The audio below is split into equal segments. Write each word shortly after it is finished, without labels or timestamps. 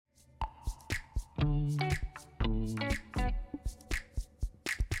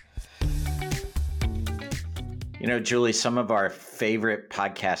Julie, some of our favorite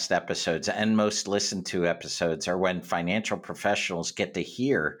podcast episodes and most listened to episodes are when financial professionals get to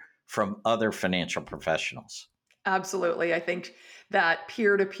hear from other financial professionals. Absolutely. I think that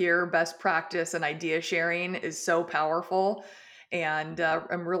peer-to-peer best practice and idea sharing is so powerful. And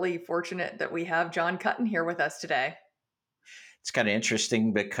I'm really fortunate that we have Jon Kuttin here with us today. It's kind of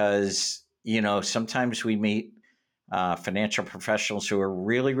interesting because, sometimes we meet financial professionals who are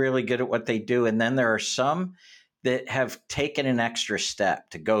really, really good at what they do. And then there are some that have taken an extra step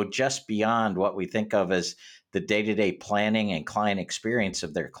to go just beyond what we think of as the day-to-day planning and client experience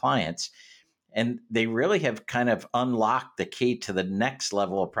of their clients. And they really have kind of unlocked the key to the next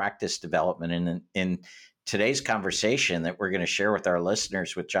level of practice development. And in today's conversation that we're going to share with our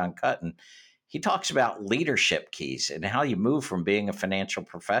listeners with Jon Kuttin, he talks about leadership keys and how you move from being a financial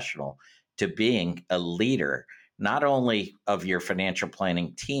professional to being a leader, not only of your financial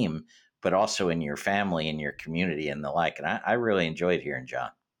planning team, but also in your family and your community and the like. And I really enjoyed hearing Jon.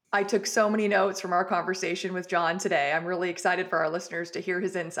 I took so many notes from our conversation with Jon today. I'm really excited for our listeners to hear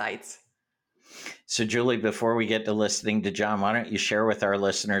his insights. So, Julie, before we get to listening to Jon, why don't you share with our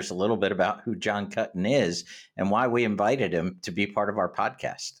listeners a little bit about who Jon Kuttin is and why we invited him to be part of our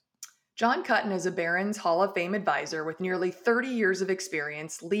podcast? Jon Kuttin is a Barron's Hall of Fame advisor with nearly 30 years of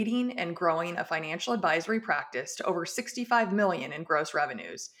experience leading and growing a financial advisory practice to over $65 million in gross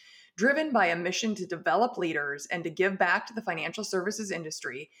revenues. Driven by a mission to develop leaders and to give back to the financial services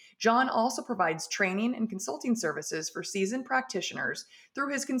industry, Jon also provides training and consulting services for seasoned practitioners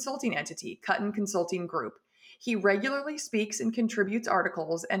through his consulting entity, Kuttin Consulting Group. He regularly speaks and contributes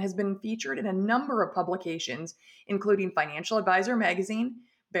articles and has been featured in a number of publications, including Financial Advisor Magazine,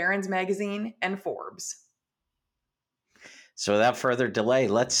 Barron's Magazine, and Forbes. So without further delay,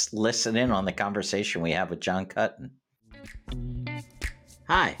 let's listen in on the conversation we have with Jon Kuttin.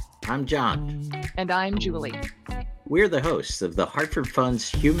 Hi, I'm Jon. And I'm Julie. We're the hosts of the Hartford Fund's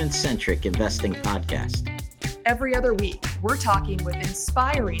Human-Centric Investing Podcast. Every other week, we're talking with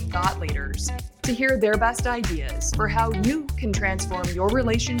inspiring thought leaders to hear their best ideas for how you can transform your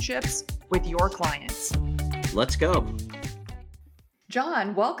relationships with your clients. Let's go.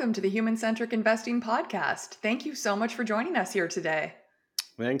 Jon, welcome to the Human-Centric Investing Podcast. Thank you so much for joining us here today.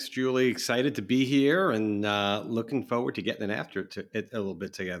 Thanks, Julie. Excited to be here and looking forward to getting after it a little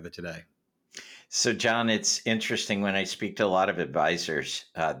bit together today. So, Jon, it's interesting when I speak to a lot of advisors,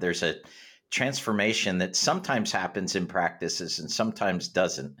 there's a transformation that sometimes happens in practices and sometimes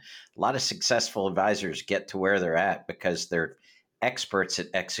doesn't. A lot of successful advisors get to where they're at because they're experts at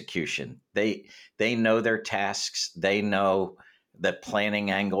execution. They know their tasks. They know the planning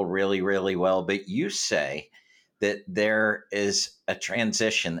angle really, really well. But you say that there is a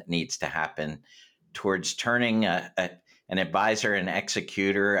transition that needs to happen towards turning an advisor, an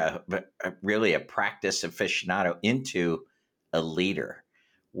executor, really a practice aficionado into a leader.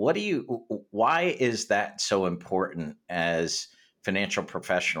 Why is that so important as financial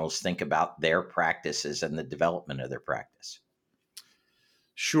professionals think about their practices and the development of their practice?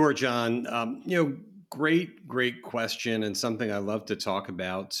 Sure, Jon. Great question, and something I love to talk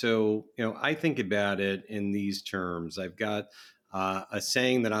about. So, I think about it in these terms. I've got a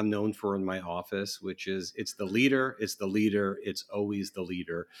saying that I'm known for in my office, which is it's the leader, it's always the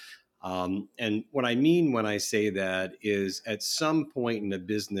leader. And what I mean when I say that is at some point in a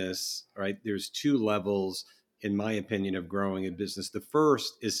business, right, there's two levels, in my opinion, of growing a business. The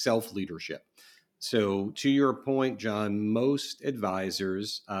first is self-leadership. So to your point, Jon, most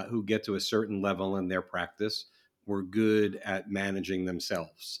advisors who get to a certain level in their practice were good at managing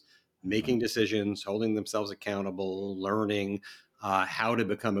themselves, making decisions, holding themselves accountable, learning how to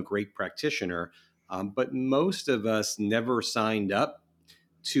become a great practitioner. But most of us never signed up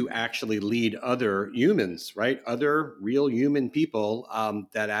to actually lead other humans, right? Other real human people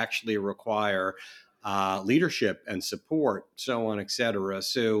that actually require leadership and support, so on, et cetera.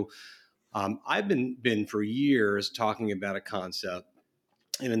 So I've been for years talking about a concept,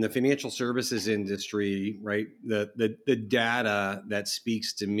 and in the financial services industry, right, the data that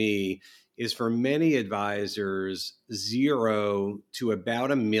speaks to me is for many advisors, 0 to about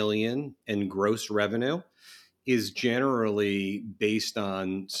 $1 million in gross revenue is generally based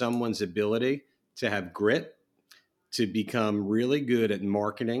on someone's ability to have grit, to become really good at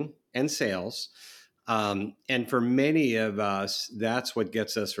marketing and sales. And for many of us, that's what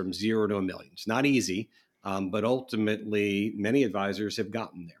gets us from 0 to $1 million. It's not easy, but ultimately, many advisors have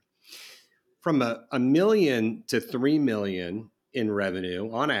gotten there. From a million to 3 million in revenue,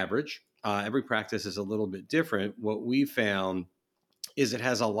 on average, every practice is a little bit different. What we found is it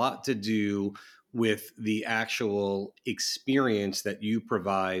has a lot to do with the actual experience that you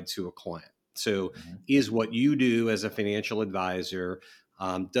provide to a client. So Mhm. is what you do as a financial advisor,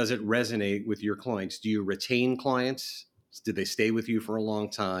 does it resonate with your clients? Do you retain clients? Do they stay with you for a long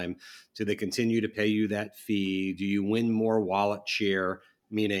time? Do they continue to pay you that fee? Do you win more wallet share,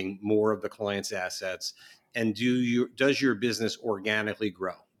 meaning more of the client's assets? And does your business organically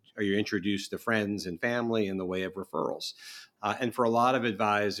grow? Are you introduced to friends and family in the way of referrals? And for a lot of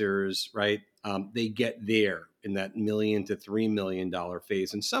advisors, right, they get there in that $1 million to $3 million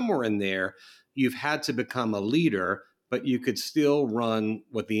phase. And somewhere in there, you've had to become a leader, but you could still run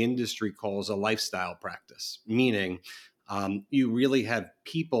what the industry calls a lifestyle practice, meaning you really have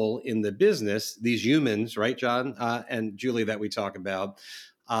people in the business, these humans, right, Jon and Julie, that we talk about,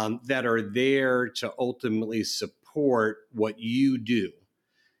 that are there to ultimately support what you do.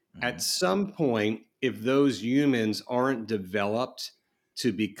 At Mhm. some point, if those humans aren't developed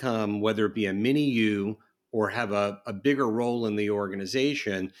to become, whether it be a mini you or have a bigger role in the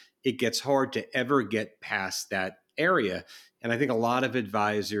organization, it gets hard to ever get past that area. And I think a lot of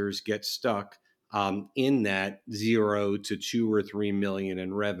advisors get stuck in that 0 to 2 or 3 million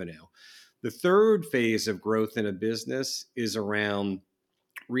in revenue. The third phase of growth in a business is around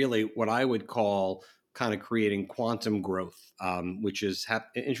really what I would call kind of creating quantum growth, which is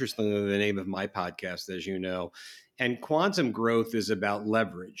interestingly the name of my podcast, as you know. And quantum growth is about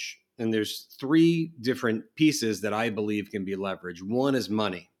leverage. And there's three different pieces that I believe can be leveraged. One is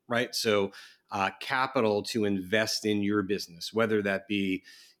money, right? So capital to invest in your business, whether that be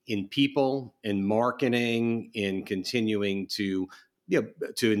in people, in marketing, in continuing to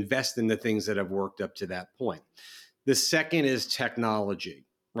invest in the things that have worked up to that point. The second is technology,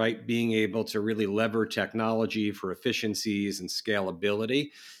 right? Being able to really lever technology for efficiencies and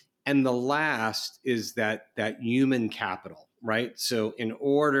scalability. And the last is that human capital, right? So in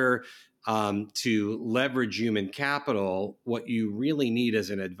order to leverage human capital, what you really need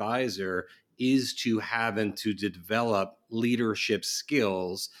as an advisor is to have and to develop leadership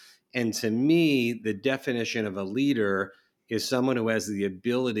skills. And to me, the definition of a leader is someone who has the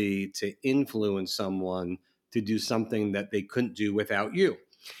ability to influence someone to do something that they couldn't do without you.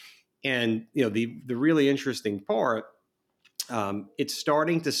 And the really interesting part, it's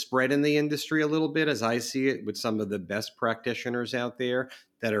starting to spread in the industry a little bit, as I see it, with some of the best practitioners out there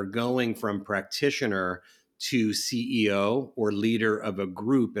that are going from practitioner to CEO or leader of a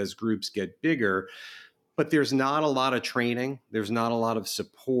group as groups get bigger. But there's not a lot of training, there's not a lot of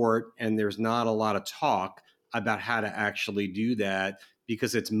support, and there's not a lot of talk about how to actually do that,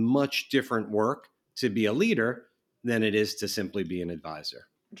 because it's much different work to be a leader than it is to simply be an advisor.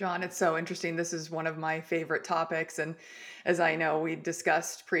 John, it's so interesting. This is one of my favorite topics. And as I know, we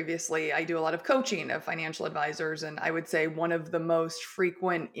discussed previously, I do a lot of coaching of financial advisors. And I would say one of the most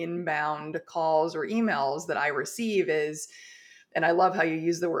frequent inbound calls or emails that I receive is, and I love how you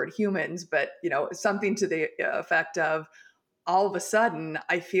use the word humans, but something to the effect of, all of a sudden,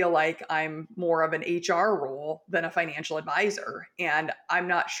 I feel like I'm more of an HR role than a financial advisor. And I'm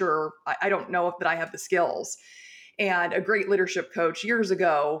not sure, I don't know if that I have the skills. And a great leadership coach years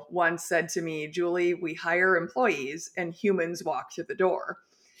ago once said to me, Julie, we hire employees and humans walk through the door.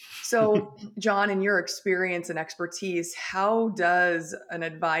 So, John, in your experience and expertise, how does an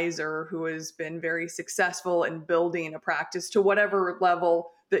advisor who has been very successful in building a practice to whatever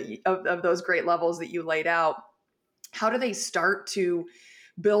level of those great levels that you laid out, how do they start to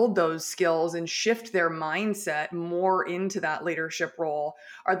build those skills and shift their mindset more into that leadership role?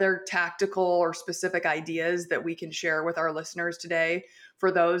 Are there tactical or specific ideas that we can share with our listeners today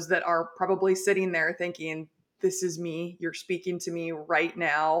for those that are probably sitting there thinking, this is me, you're speaking to me right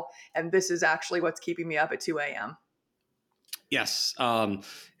now, and this is actually what's keeping me up at 2 a.m.? Yes, and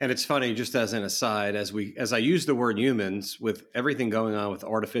it's funny. Just as an aside, as I use the word humans, with everything going on with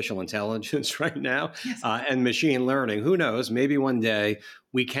artificial intelligence right now Yes. and machine learning, who knows? Maybe one day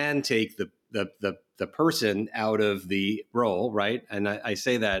we can take the person out of the role, right? And I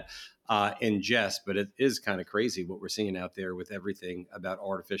say that in jest, but it is kind of crazy what we're seeing out there with everything about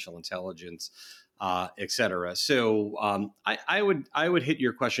artificial intelligence, et cetera. So I would hit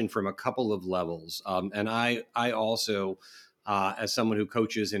your question from a couple of levels, and I also as someone who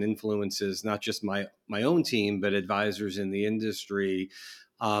coaches and influences not just my own team but advisors in the industry,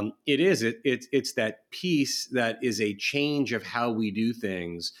 it's that piece that is a change of how we do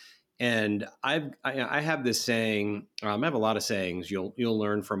things. And I have this saying. I have a lot of sayings. You'll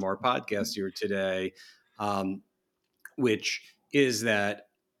learn from our podcast here today, um, which is that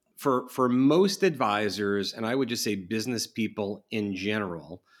for most advisors, and I would just say business people in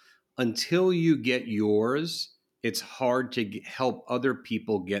general, until you get yours, it's hard to help other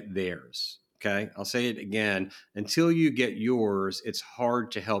people get theirs. Okay. I'll say it again. Until you get yours, it's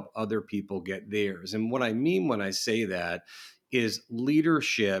hard to help other people get theirs. And what I mean when I say that is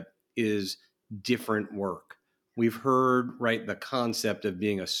leadership is different work. We've heard, right, the concept of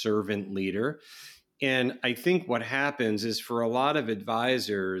being a servant leader. And I think what happens is for a lot of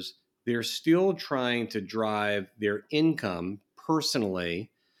advisors, they're still trying to drive their income personally,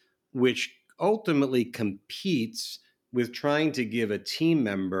 which ultimately competes with trying to give a team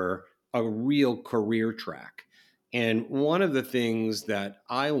member a real career track. And one of the things that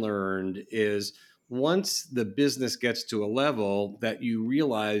I learned is once the business gets to a level that you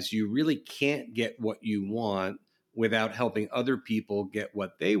realize you really can't get what you want without helping other people get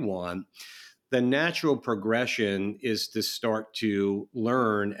what they want, the natural progression is to start to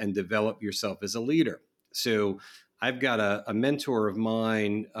learn and develop yourself as a leader. So I've got a mentor of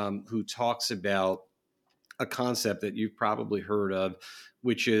mine who talks about a concept that you've probably heard of,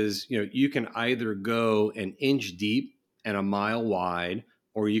 which is, you can either go an inch deep and a mile wide,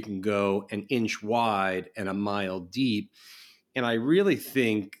 or you can go an inch wide and a mile deep. And I really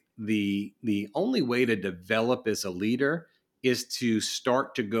think the only way to develop as a leader is to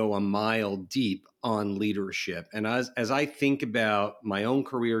start to go a mile deep on leadership. And as I think about my own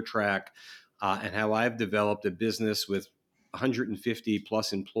career track and how I've developed a business with 150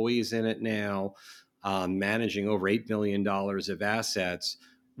 plus employees in it now, managing over $8 billion of assets,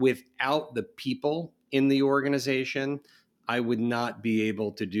 without the people in the organization, I would not be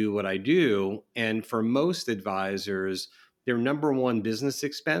able to do what I do. And for most advisors, their number one business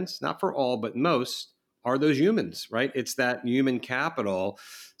expense, not for all, but most, are those humans, right? It's that human capital.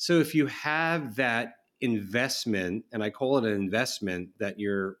 So if you have that investment, and I call it an investment that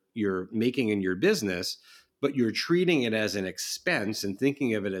you're making in your business, but you're treating it as an expense and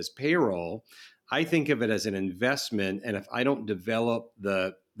thinking of it as payroll, I think of it as an investment. And if I don't develop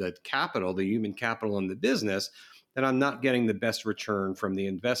the capital, the human capital in the business, then I'm not getting the best return from the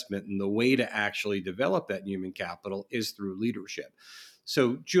investment. And the way to actually develop that human capital is through leadership.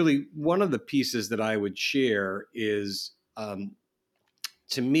 So, Julie, one of the pieces that I would share is,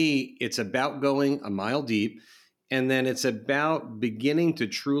 to me, it's about going a mile deep, and then it's about beginning to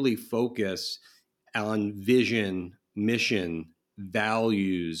truly focus on vision, mission,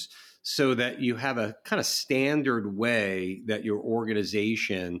 values, so that you have a kind of standard way that your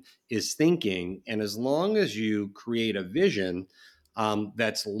organization is thinking. And as long as you create a vision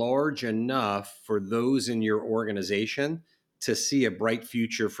that's large enough for those in your organization to see a bright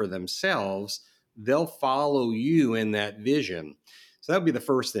future for themselves, they'll follow you in that vision. So that would be the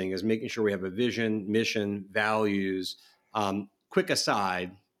first thing, is making sure we have a vision, mission, values. Quick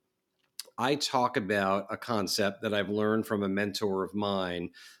aside, I talk about a concept that I've learned from a mentor of mine,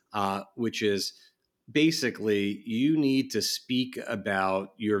 which is basically you need to speak about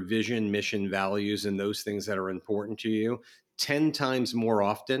your vision, mission, values, and those things that are important to you 10 times more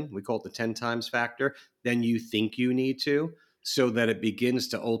often. We call it the 10 times factor than you think you need to, so that it begins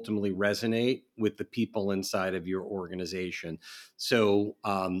to ultimately resonate with the people inside of your organization. So,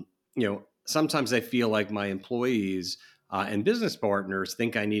 sometimes I feel like my employees and business partners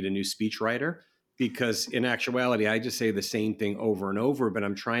think I need a new speechwriter, because in actuality, I just say the same thing over and over, but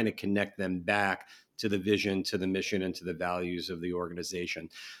I'm trying to connect them back to the vision, to the mission, and to the values of the organization.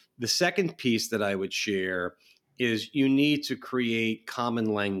 The second piece that I would share is you need to create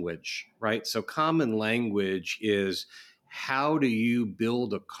common language, right? So common language is, how do you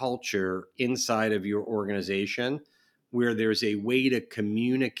build a culture inside of your organization where there's a way to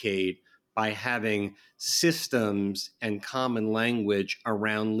communicate by having systems and common language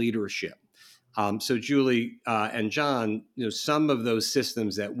around leadership. So Julie and John, some of those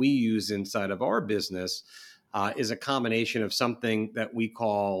systems that we use inside of our business is a combination of something that we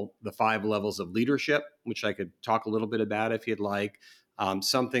call the 5 levels of leadership, which I could talk a little bit about if you'd like.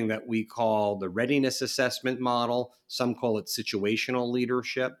 Something that we call the readiness assessment model. Some call it situational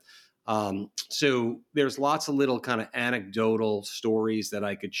leadership. So there's lots of little kind of anecdotal stories that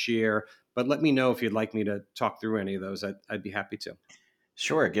I could share, but let me know if you'd like me to talk through any of those. I'd be happy to.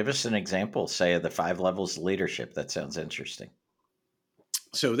 Sure. Give us an example, say, of the 5 levels of leadership. That sounds interesting.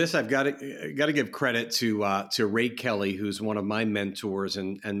 So this, I've got to give credit to Ray Kelly, who's one of my mentors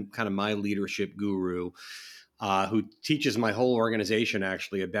and kind of my leadership guru, who teaches my whole organization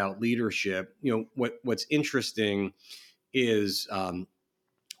actually about leadership. What's interesting is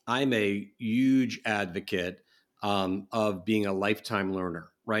I'm a huge advocate of being a lifetime learner,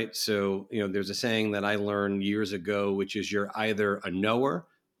 right? So, there's a saying that I learned years ago, which is you're either a knower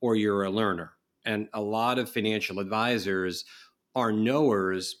or you're a learner. And a lot of financial advisors are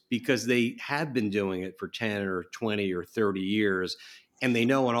knowers because they have been doing it for 10 or 20 or 30 years, and they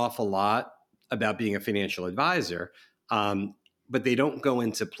know an awful lot, about being a financial advisor, but they don't go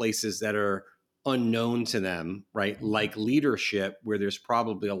into places that are unknown to them, right? Like leadership, where there's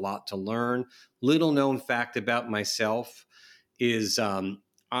probably a lot to learn. Little known fact about myself is I'm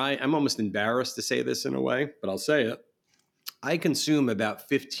almost embarrassed to say this in a way, but I'll say it. I consume about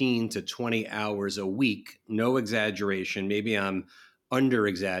 15 to 20 hours a week, no exaggeration. Maybe I'm under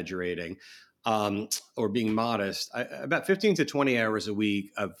exaggerating or being modest. About 15 to 20 hours a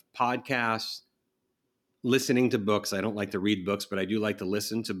week of podcasts, listening to books. I don't like to read books, but I do like to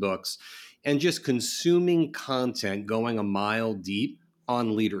listen to books, and just consuming content going a mile deep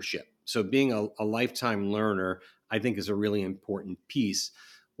on leadership. So being a lifetime learner, I think, is a really important piece.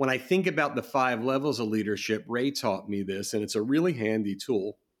 When I think about the 5 levels of leadership, Ray taught me this, and it's a really handy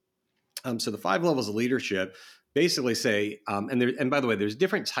tool. So the 5 levels of leadership basically say, and by the way, there's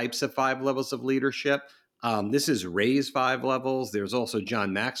different types of 5 levels of leadership. This is Ray's 5 levels. There's also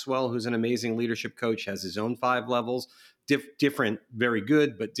John Maxwell, who's an amazing leadership coach, has his own 5 levels. Different, very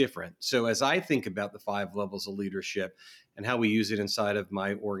good, but different. So as I think about the 5 levels of leadership and how we use it inside of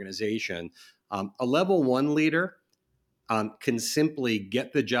my organization, a level 1 leader can simply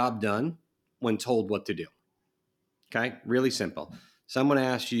get the job done when told what to do. Okay, really simple. Someone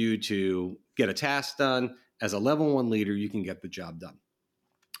asks you to get a task done. As a level 1 leader, you can get the job done.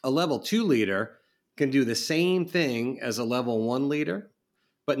 A level 2 leader can do the same thing as a level 1 leader,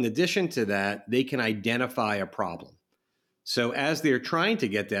 but in addition to that, they can identify a problem. So as they're trying to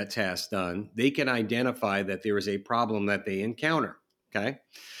get that task done, they can identify that there is a problem that they encounter. Okay.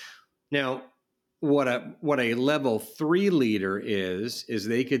 Now, what a level 3 leader is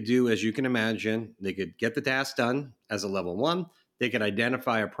they could do, as you can imagine, they could get the task done as a level 1. They could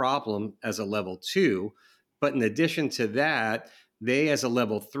identify a problem as a level 2. But in addition to that, they, as a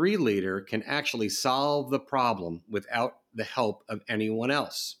level 3 leader, can actually solve the problem without the help of anyone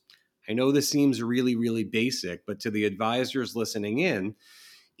else. I know this seems really, really basic, but to the advisors listening in,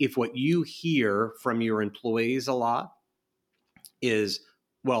 if what you hear from your employees a lot is,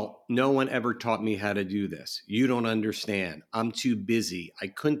 well, no one ever taught me how to do this. You don't understand. I'm too busy. I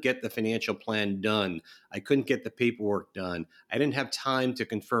couldn't get the financial plan done. I couldn't get the paperwork done. I didn't have time to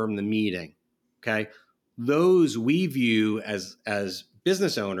confirm the meeting. Okay. Those we view as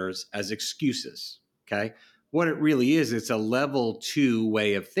business owners as excuses. Okay. What it really is, it's a level 2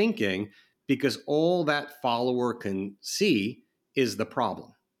 way of thinking, because all that follower can see is the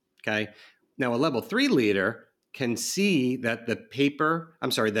problem. Okay. Now, a level 3 leader can see that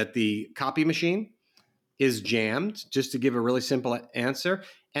that the copy machine is jammed, just to give a really simple answer.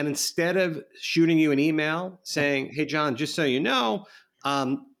 And instead of shooting you an email saying, "Hey, John, just so you know,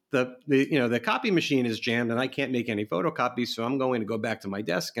 the copy machine is jammed and I can't make any photocopies, so I'm going to go back to my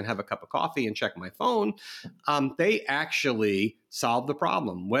desk and have a cup of coffee and check my phone," they actually solve the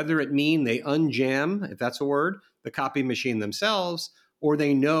problem. Whether it mean they unjam, if that's a word, the copy machine themselves, or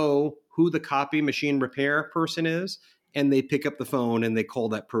they know who the copy machine repair person is, and they pick up the phone and they call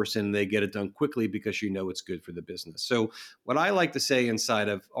that person and they get it done quickly because it's good for the business. So what I like to say inside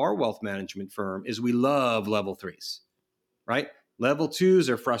of our wealth management firm is we love level 3s, right? Level 2s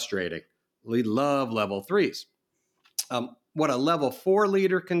are frustrating. We love level 3s. What a level 4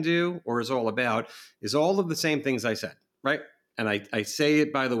 leader can do, or is all about, is all of the same things I said, right? And I say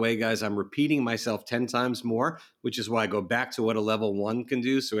it, by the way, guys, I'm repeating myself 10 times more, which is why I go back to what a level 1 can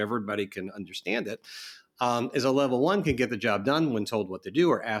do so everybody can understand it. Is a level 1 can get the job done when told what to do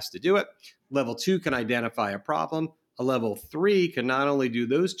or asked to do it. Level 2 can identify a problem. A level 3 can not only do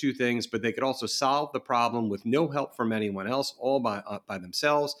those 2 things, but they could also solve the problem with no help from anyone else, all by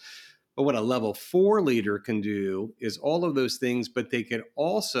themselves. But what a level 4 leader can do is all of those things, but they can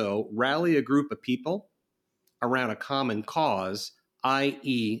also rally a group of people around a common cause,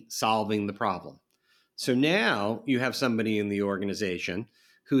 i.e., solving the problem. So now you have somebody in the organization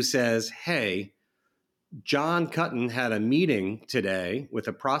who says, "Hey, Jon Kuttin had a meeting today with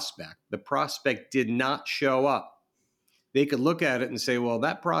a prospect. The prospect did not show up." They could look at it and say, well,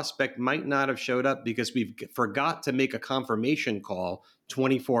 that prospect might not have showed up because we forgot to make a confirmation call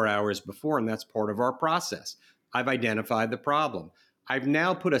 24 hours before, and that's part of our process. I've identified the problem. I've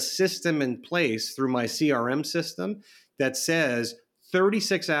now put a system in place through my CRM system that says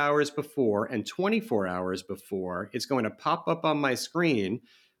 36 hours before and 24 hours before, it's going to pop up on my screen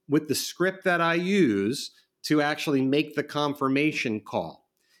with the script that I use to actually make the confirmation call.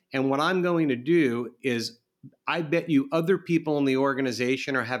 And what I'm going to do is, I bet you other people in the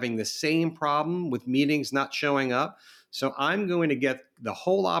organization are having the same problem with meetings not showing up. So I'm going to get the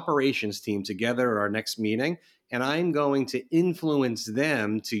whole operations team together at our next meeting, and I'm going to influence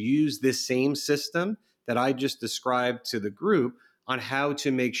them to use this same system that I just described to the group on how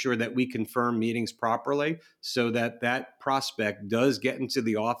to make sure that we confirm meetings properly so that that prospect does get into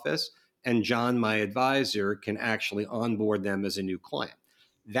the office and John, my advisor, can actually onboard them as a new client.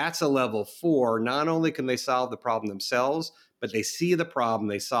 That's a level 4. Not only can they solve the problem themselves, but they see the problem,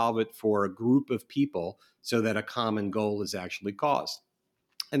 they solve it for a group of people so that a common goal is actually caused.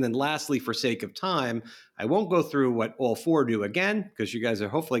 And then lastly, for sake of time, I won't go through what all 4 do again, because you guys are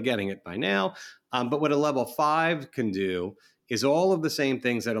hopefully getting it by now. But what a level 5 can do is all of the same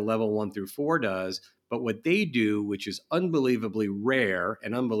things that a level 1 through 4 does. But what they do, which is unbelievably rare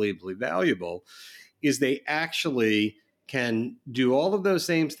and unbelievably valuable, is they actually can do all of those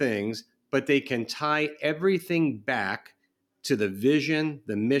same things, but they can tie everything back to the vision,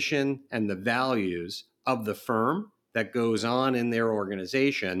 the mission, and the values of the firm that goes on in their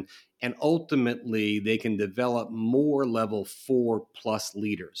organization. And ultimately, they can develop more level 4 plus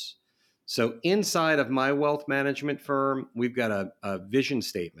leaders. So inside of my wealth management firm, we've got a vision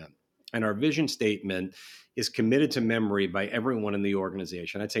statement. And our vision statement is committed to memory by everyone in the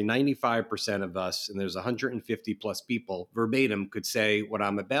organization. I'd say 95% of us, and there's 150 plus people verbatim, could say what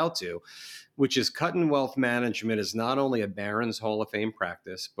I'm about to, which is Kuttin Wealth Management is not only a Barron's Hall of Fame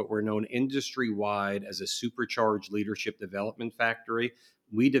practice, but we're known industry-wide as a supercharged leadership development factory.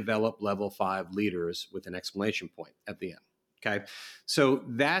 We develop level 5 leaders with an exclamation point at the end. Okay. So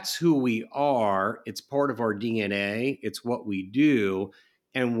that's who we are. It's part of our DNA. It's what we do.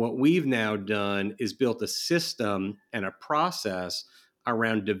 And what we've now done is built a system and a process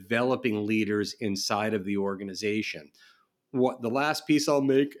around developing leaders inside of the organization. What the last piece I'll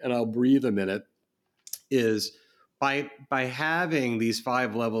make, and I'll breathe a minute, is by having these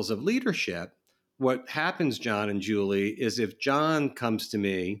 5 levels of leadership, what happens, John and Julie, is if John comes to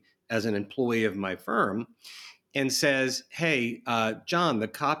me as an employee of my firm and says, hey, John, the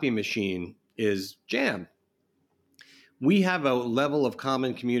copy machine is jammed. We have a level of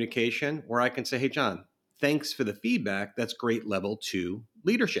common communication where I can say, hey, John, thanks for the feedback. That's great level 2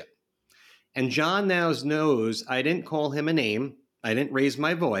 leadership. And John now knows I didn't call him a name. I didn't raise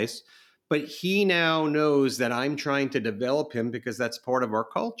my voice, but he now knows that I'm trying to develop him because that's part of our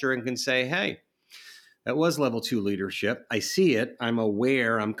culture and can say, hey, that was level 2 leadership. I see it. I'm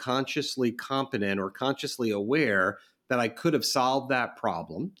aware. I'm consciously competent or consciously aware that I could have solved that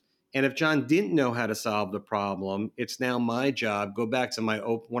problem. And if John didn't know how to solve the problem, it's now my job. Go back to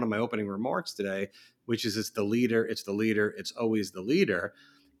one of my opening remarks today, which is it's the leader, it's always the leader.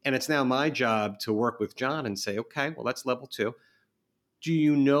 And it's now my job to work with John and say, okay, well, that's level 2. Do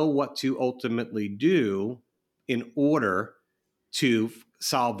you know what to ultimately do in order to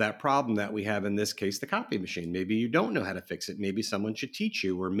solve that problem that we have, in this case, the copy machine? Maybe you don't know how to fix it. Maybe someone should teach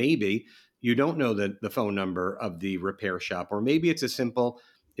you, or maybe you don't know the phone number of the repair shop, or maybe it's as simple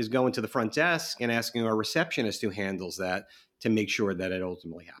as going to the front desk and asking our receptionist who handles that to make sure that it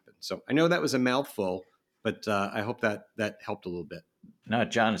ultimately happens. So I know that was a mouthful, but I hope that helped a little bit. No,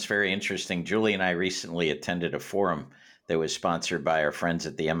 John, it's very interesting. Julie and I recently attended a forum that was sponsored by our friends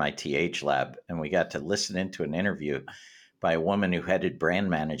at the MIT Age Lab, and we got to listen into an interview by a woman who headed brand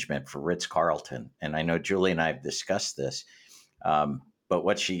management for Ritz-Carlton. And I know Julie and I have discussed this,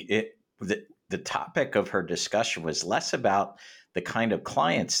 but the topic of her discussion was less about the kind of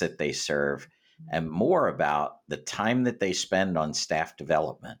clients that they serve and more about the time that they spend on staff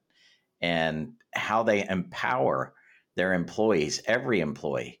development and how they empower their employees, every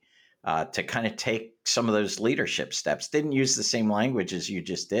employee, to kind of take some of those leadership steps. Didn't use the same language as you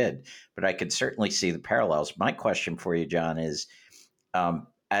just did, but I could certainly see the parallels. My question for you, John, is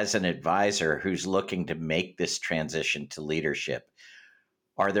as an advisor who's looking to make this transition to leadership,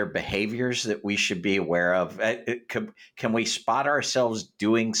 are there behaviors that we should be aware of? Can we spot ourselves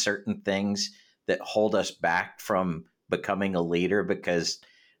doing certain things that hold us back from becoming a leader? Because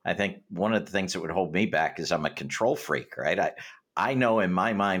I think one of the things that would hold me back is I'm a control freak, right? I know in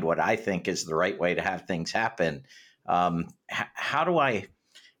my mind what I think is the right way to have things happen. How do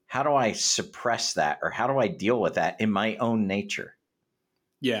I suppress that, or how do I deal with that in my own nature?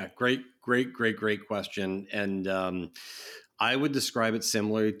 Yeah, great question. And I would describe it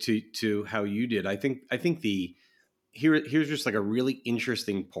similar to how you did. I think here's just like a really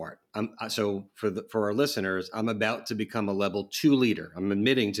interesting part. So for our listeners, I'm about to become a level 2 leader. I'm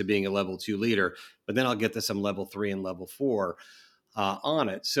admitting to being a level 2 leader, but then I'll get to some level 3 and level 4 on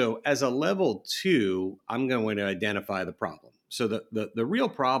it. So as a level 2, I'm going to identify the problem. So the real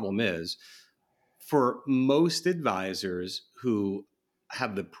problem is, for most advisors who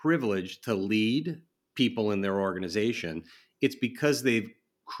have the privilege to lead people in their organization, it's because they've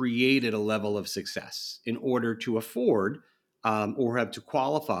created a level of success in order to afford or have to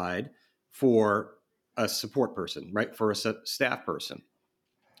qualified for a support person, right? For a staff person.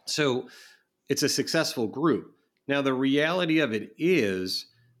 So it's a successful group. Now, the reality of it is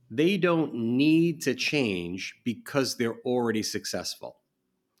they don't need to change because they're already successful.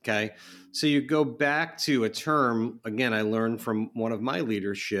 Okay. So you go back to a term, again, I learned from one of my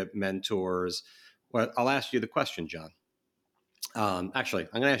leadership mentors. Well, I'll ask you the question, John. Actually,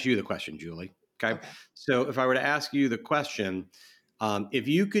 I'm going to ask you the question, Julie. Okay. Okay. So if I were to ask you the question, if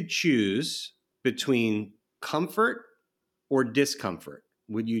you could choose between comfort or discomfort,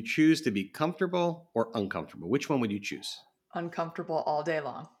 would you choose to be comfortable or uncomfortable? Which one would you choose? Uncomfortable all day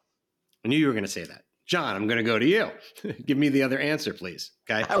long. I knew you were going to say that. John, I'm going to go to you. Give me the other answer, please.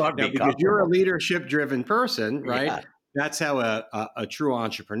 Okay. I want to Now, be because you're a comfortable. leadership driven person, right? Yeah. That's how a true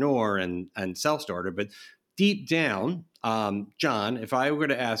entrepreneur and self starter. But deep down, John, if I were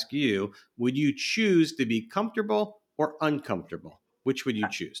to ask you, would you choose to be comfortable or uncomfortable? Which would you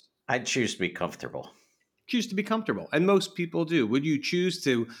choose? I'd choose to be comfortable. Choose to be comfortable. And most people do. Would you choose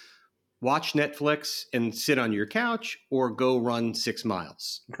to watch Netflix and sit on your couch or go run 6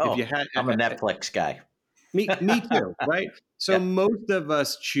 miles? If you Oh, had, I'm a Netflix guy. me too, right? So Yeah. most of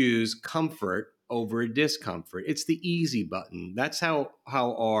us choose comfort over discomfort. It's the easy button. That's how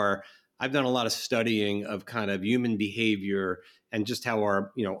our I've done a lot of studying of kind of human behavior and just how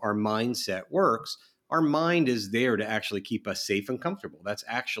our mindset works. Our mind is there to actually keep us safe and comfortable. That's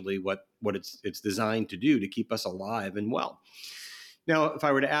actually what it's designed to do, to keep us alive and well. Now, if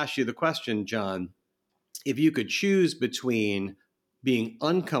I were to ask you the question, John, if you could choose between being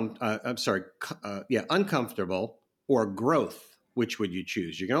uncomfortable or growth, which would you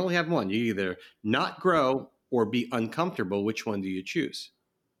choose? You can only have one. You either not grow or be uncomfortable. Which one do you choose?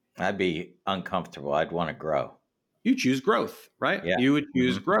 I'd be uncomfortable. I'd want to grow. You choose growth, right? Yeah. You would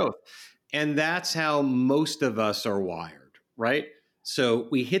choose Hmm. growth. And that's how most of us are wired, right? So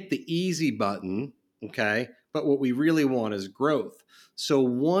we hit the easy button, okay? But what we really want is growth. So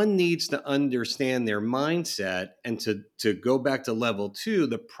one needs to understand their mindset. And to go back to level two,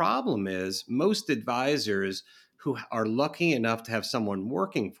 the problem is most advisors who are lucky enough to have someone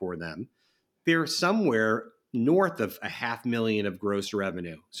working for them, they're somewhere north of 500,000 of gross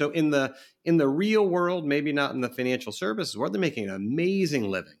revenue. So in the real world, maybe not in the financial services world, they're making an amazing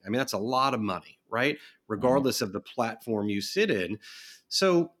living. I mean, that's a lot of money, right? Hmm. Regardless of the platform you sit in.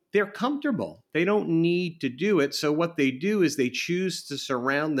 So they're comfortable. They don't need to do it. So what they do is they choose to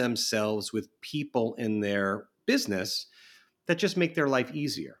surround themselves with people in their business that just make their life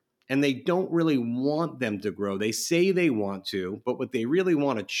easier. And they don't really want them to grow. They say they want to, but what they really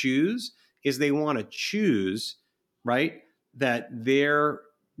want to choose is they want to choose, right, that they're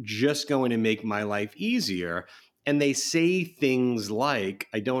just going to make my life easier. And they say things like,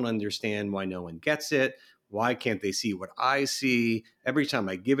 I don't understand why no one gets it. Why can't they see what I see? Every time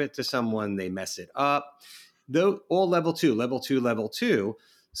I give it to someone, they mess it up. Though all level two, level two, level two.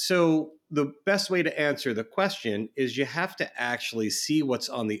 So the best way to answer the question is you have to actually see what's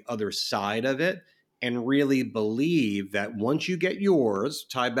on the other side of it and really believe that once you get yours,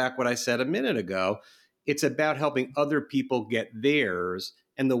 tie back what I said a minute ago, it's about helping other people get theirs.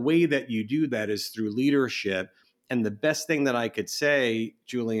 And the way that you do that is through leadership. And the best thing that I could say,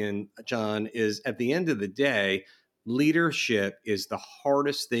 Julian, John, is at the end of the day, leadership is the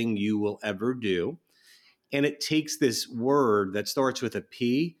hardest thing you will ever do. And it takes this word that starts with a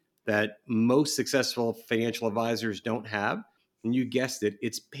P that most successful financial advisors don't have. And you guessed it,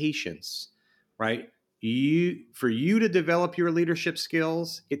 it's patience, right? For you to develop your leadership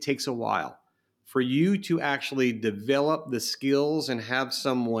skills, it takes a while. For you to actually develop the skills and have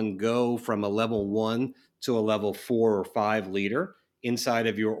someone go from a level 1 to a level 4 or 5 leader inside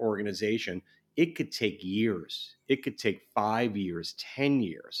of your organization, it could take years. It could take 5 years, 10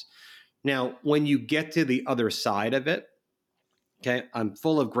 years. Now, when you get to the other side of it, okay, I'm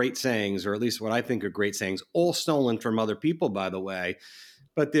full of great sayings, or at least what I think are great sayings, all stolen from other people, by the way.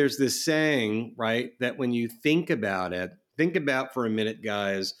 But there's this saying, right, that when you think about it, think about for a minute,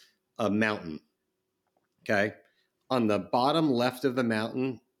 guys, a mountain, okay? On the bottom left of the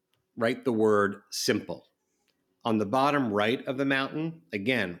mountain, write the word simple. On the bottom right of the mountain,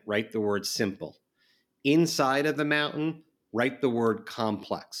 again, write the word simple. Inside of the mountain, write the word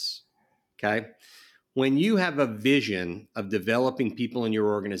complex, okay? When you have a vision of developing people in your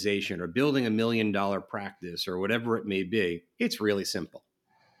organization or building $1 million practice or whatever it may be, it's really simple,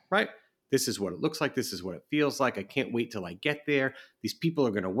 right? This is what it looks like. This is what it feels like. I can't wait till I get there. These people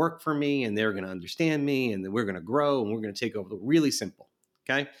are going to work for me and they're going to understand me and then we're going to grow and we're going to take over. Really simple,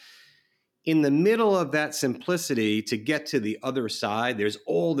 okay? In the middle of that simplicity, to get to the other side, there's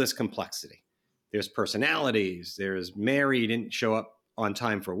all this complexity. There's personalities. There's Mary didn't show up on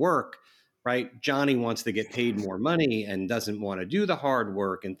time for work. right? Johnny wants to get paid more money and doesn't want to do the hard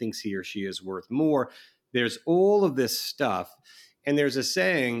work and thinks he or she is worth more. There's all of this stuff. And there's a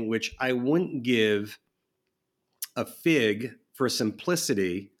saying, which I wouldn't give a fig for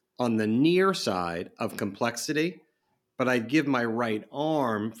simplicity on the near side of complexity, but I'd give my right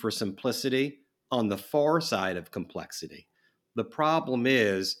arm for simplicity on the far side of complexity. The problem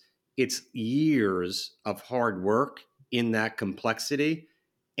is it's years of hard work in that complexity,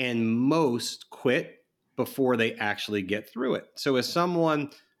 and most quit before they actually get through it. So, as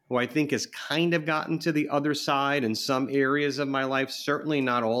someone who I think has kind of gotten to the other side in some areas of my life, certainly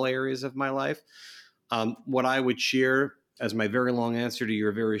not all areas of my life, what I would share as my very long answer to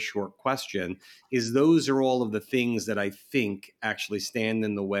your very short question is those are all of the things that I think actually stand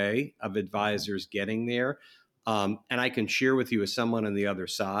in the way of advisors getting there. And I can share with you as someone on the other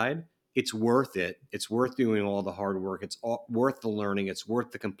side, it's worth it. It's worth doing all the hard work. It's worth the learning. It's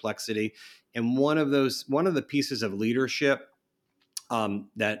worth the complexity. And one of the pieces of leadership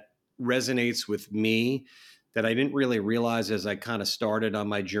that resonates with me that I didn't really realize as I kind of started on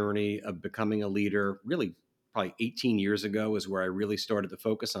my journey of becoming a leader, really probably 18 years ago is where I really started to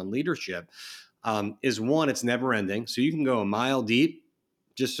focus on leadership, is one, it's never ending. So you can go a mile deep.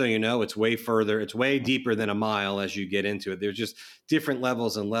 Just so you know, it's way further, it's way deeper than a mile as you get into it. There's just different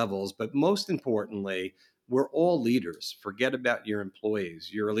levels and levels. But most importantly, we're all leaders. Forget about your employees.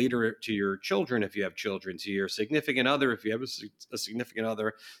 You're a leader to your children if you have children, to your significant other if you have a significant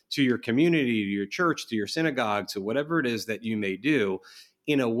other, to your community, to your church, to your synagogue, to whatever it is that you may do.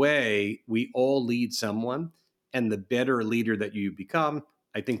 In a way, we all lead someone. And the better leader that you become,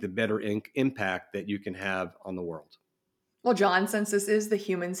 I think the better impact that you can have on the world. Well, Jon, since this is the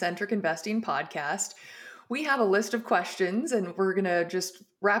Human Centric Investing podcast, we have a list of questions and we're going to just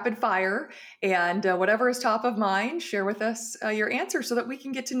rapid fire and whatever is top of mind, share with us your answer so that we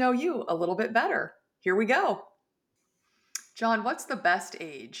can get to know you a little bit better. Here we go. Jon, what's the best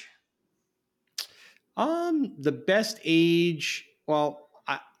age? The best age, well,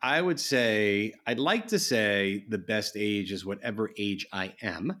 I would say, I'd like to say the best age is whatever age I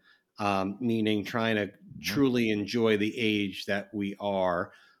am, meaning trying to truly enjoy the age that we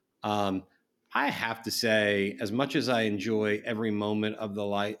are. Um, I have to say, as much as I enjoy every moment of the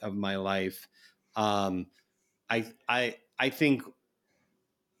life of my life, um, I think,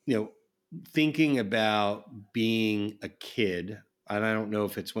 thinking about being a kid, and I don't know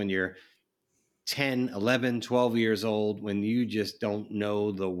if it's when you're 10, 11, 12 years old, when you just don't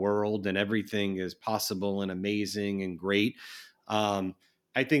know the world and everything is possible and amazing and great. Um,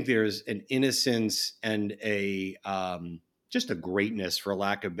 I think there's an innocence and just a greatness, for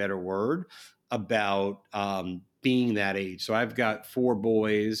lack of a better word, about being that age. So I've got 4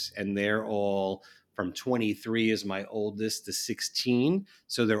 boys, and they're all from 23 is my oldest to 16.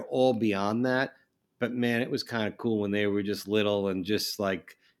 So they're all beyond that. But man, it was kind of cool when they were just little and just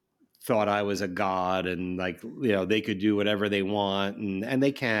like thought I was a god, and they could do whatever they want, and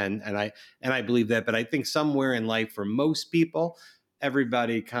they can, and I believe that. But I think somewhere in life, for most people,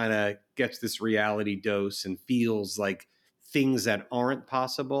 everybody kind of gets this reality dose and feels like things that aren't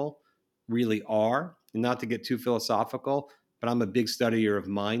possible really are. And not to get too philosophical, but I'm a big studier of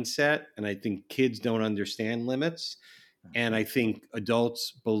mindset, and I think kids don't understand limits. And I think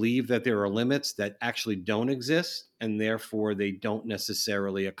adults believe that there are limits that actually don't exist, and therefore they don't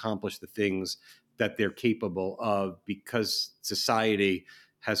necessarily accomplish the things that they're capable of because society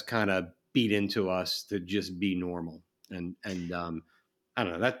has kind of beat into us to just be normal. And I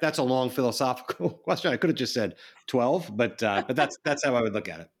don't know. That's a long philosophical question. I could have just said 12, but that's how I would look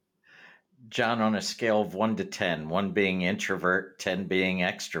at it. Jon, on a scale of 1 to 10, 1 being introvert, 10 being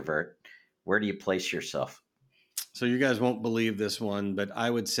extrovert, where do you place yourself? So you guys won't believe this one, but I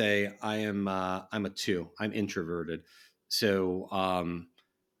would say I'm a 2. I'm introverted. So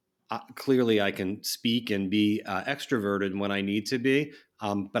clearly I can speak and be extroverted when I need to be,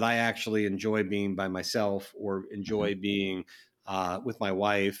 but I actually enjoy being by myself or enjoy being with my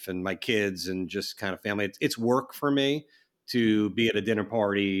wife and my kids and just kind of family. It's work for me to be at a dinner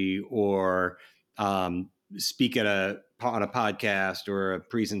party or speak on a podcast or a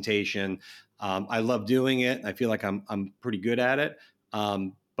presentation. I love doing it. I feel like I'm pretty good at it,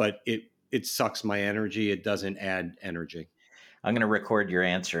 but it sucks my energy. It doesn't add energy. I'm going to record your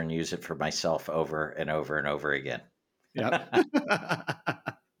answer and use it for myself over and over and over again. Yep.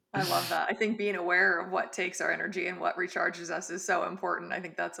 I love that. I think being aware of what takes our energy and what recharges us is so important. I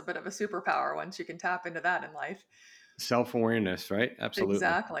think that's a bit of a superpower once you can tap into that in life. Self-awareness, right? Absolutely.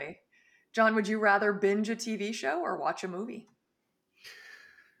 Exactly. Jon, would you rather binge a TV show or watch a movie?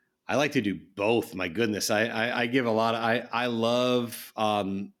 I like to do both. My goodness. I give a lot of, I love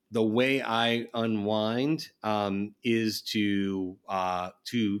the way I unwind is to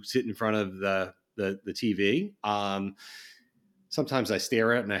sit in front of the TV. Sometimes I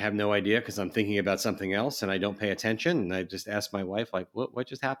stare at it and I have no idea because I'm thinking about something else and I don't pay attention. And I just ask my wife, like, what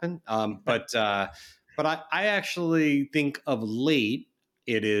just happened? But I actually think of late,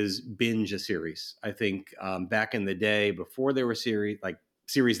 it is binge a series. I think back in the day, before there were series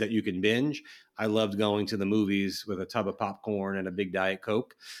that you can binge, I loved going to the movies with a tub of popcorn and a big Diet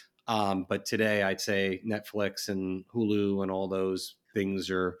Coke. But today, I'd say Netflix and Hulu and all those things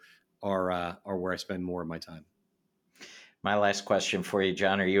are where I spend more of my time. My last question for you,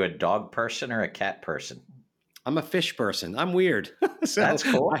 Jon: are you a dog person or a cat person? I'm a fish person. I'm weird. So That's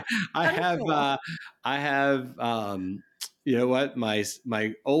cool. I have, you know what? My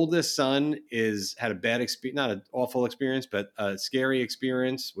oldest son had a bad experience, not an awful experience, but a scary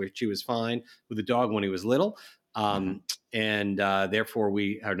experience, which he was fine with a dog when he was little. Mm-hmm. And therefore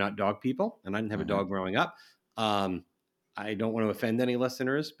we are not dog people. And I didn't have a Mm-hmm. dog growing up. I don't want to offend any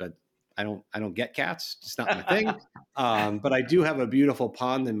listeners, but I don't get cats. It's not my thing. But I do have a beautiful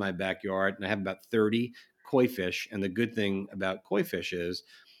pond in my backyard, and I have about 30 koi fish. And the good thing about koi fish is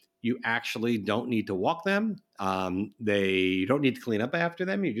you actually don't need to walk them. You don't need to clean up after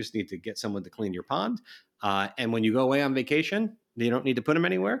them. You just need to get someone to clean your pond. And when you go away on vacation, you don't need to put them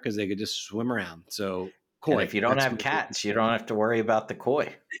anywhere because they could just swim around. So koi. And if you don't have cats, you don't have to worry about the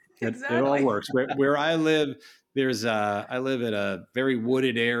koi. It all works. Where I live, I live in a very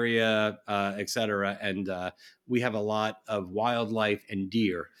wooded area, et cetera. And we have a lot of wildlife and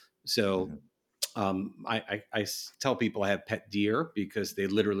deer. So I tell people I have pet deer because they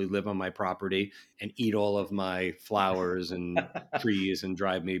literally live on my property and eat all of my flowers and trees and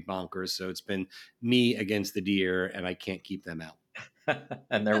drive me bonkers. So it's been me against the deer, and I can't keep them out.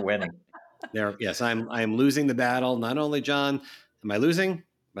 And they're winning. Yes, I am losing the battle. Not only, John, am I losing,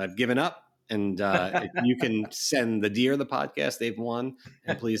 but I've given up. And you can send the deer the podcast. They've won,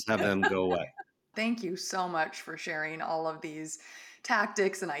 and please have them go away. Thank you so much for sharing all of these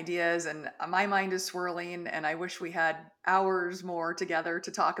tactics and ideas. And my mind is swirling, and I wish we had hours more together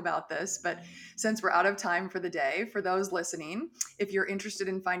to talk about this. But since we're out of time for the day, for those listening, if you're interested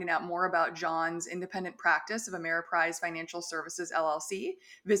in finding out more about Jon's independent practice of Ameriprise Financial Services LLC,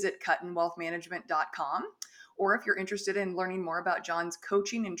 visit KuttinWealthManagement.com. Or if you're interested in learning more about Jon's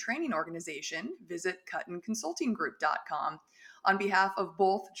coaching and training organization, visit KuttinConsultingGroup.com. On behalf of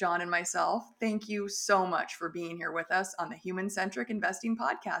both Jon and myself, thank you so much for being here with us on the Human Centric Investing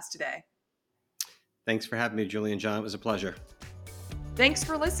Podcast today. Thanks for having me, Julie and Jon. It was a pleasure. Thanks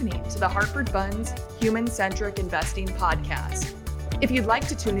for listening to the Hartford Funds Human Centric Investing Podcast. If you'd like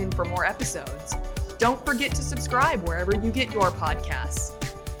to tune in for more episodes, don't forget to subscribe wherever you get your podcasts.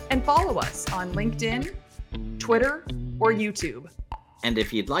 And follow us on LinkedIn, Twitter, or YouTube. And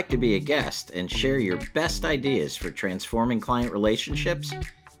if you'd like to be a guest and share your best ideas for transforming client relationships,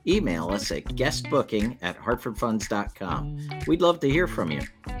 email us at guestbooking@hartfordfunds.com. We'd love to hear from you.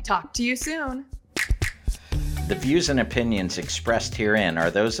 Talk to you soon. The views and opinions expressed herein are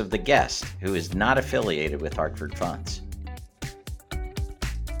those of the guest, who is not affiliated with Hartford Funds.